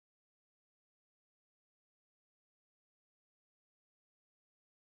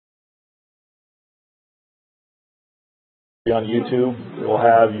on YouTube. It will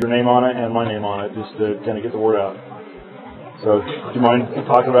have your name on it and my name on it, just to kind of get the word out. So, do you mind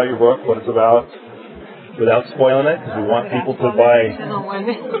talking about your book, what it's about, without spoiling it? Because we want people to buy.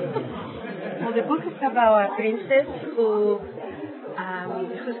 Well, the book is about a princess whose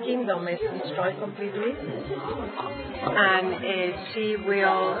kingdom is destroyed completely, and she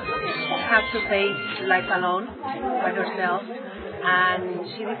will have to face life alone by herself. And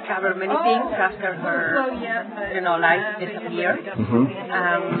she discovered many things after her, life disappeared.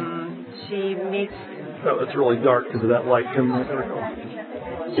 She meets. Oh, it's really dark because of that light coming in.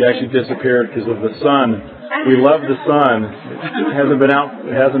 She actually disappeared because of the sun. We love the sun. It hasn't been out.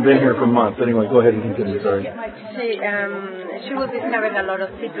 It hasn't been here for months. Anyway, go ahead and continue. Sorry. She will discover a lot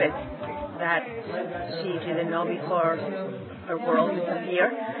of secrets that she didn't know before her world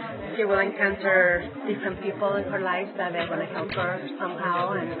disappeared. She will encounter different people in her life that are going to help her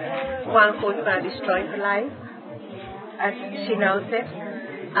somehow, and one who's going to destroy her life as she knows it.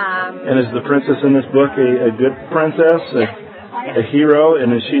 And is the princess in this book a good princess, a hero,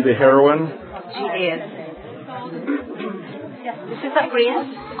 and is she the heroine? She is. This is a prince.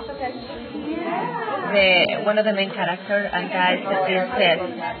 One of the main characters, and that is the princess.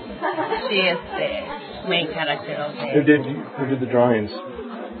 She is the main character of it. Who did the drawings?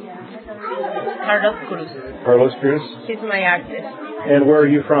 Carlos Cruz. Carlos Cruz? He's my artist. And where are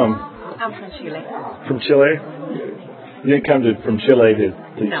you from? I'm from Chile. From Chile? You didn't come from Chile to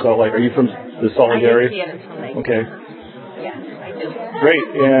no. Salt Lake. Are you from the Salt Lake area? I live here in Salt Lake. Okay. Yes, I do. Great.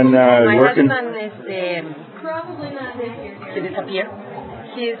 And my working. husband is he disappeared.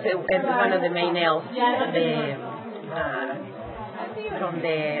 He's one of the main elves from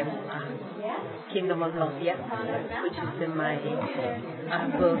the Kingdom of Lothian, which is in my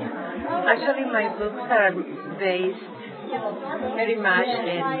book. Actually, my books are based very much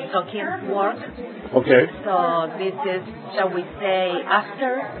in Tolkien work. Okay. So this is, shall we say, after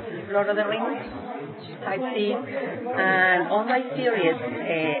Lord of the Rings type thing. And all my series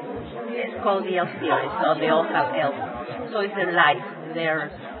is called the Elf series, so they all have elves. So it's their life, their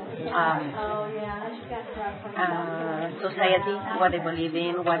society, what they believe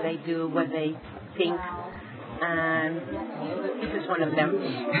in, what they do, what they think, and this is one of them.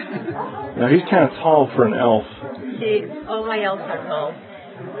 Now he's kind of tall for an elf. All my elves are tall,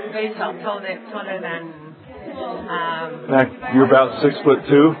 very tall, taller than. You're about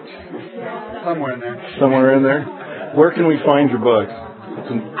 6'2". Somewhere in there. Somewhere in there. Where can we find your books?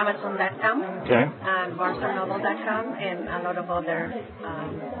 Amazon.com. Okay. And BarnesandNoble.com and a lot of other.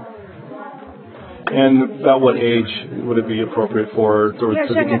 And about what age would it be appropriate for?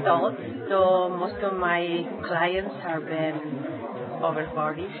 Young adults. So most of my clients have been over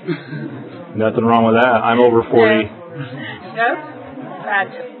 40. Nothing wrong with that. I'm over 40. No, but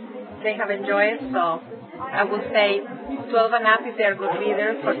they have enjoyed it. So I would say 12 and up if they are good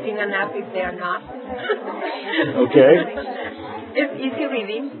readers, 14 and up if they are not. Okay. It's easy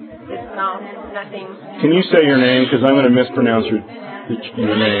reading. It's nothing. Can you say your name? Because I'm going to mispronounce your name.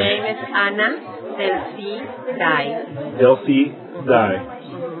 My name is Ana Delcy Dai. Delcy Dai.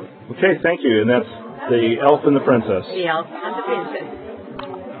 Okay, thank you. And that's the Elf and the Princess. The Elf and the Princess.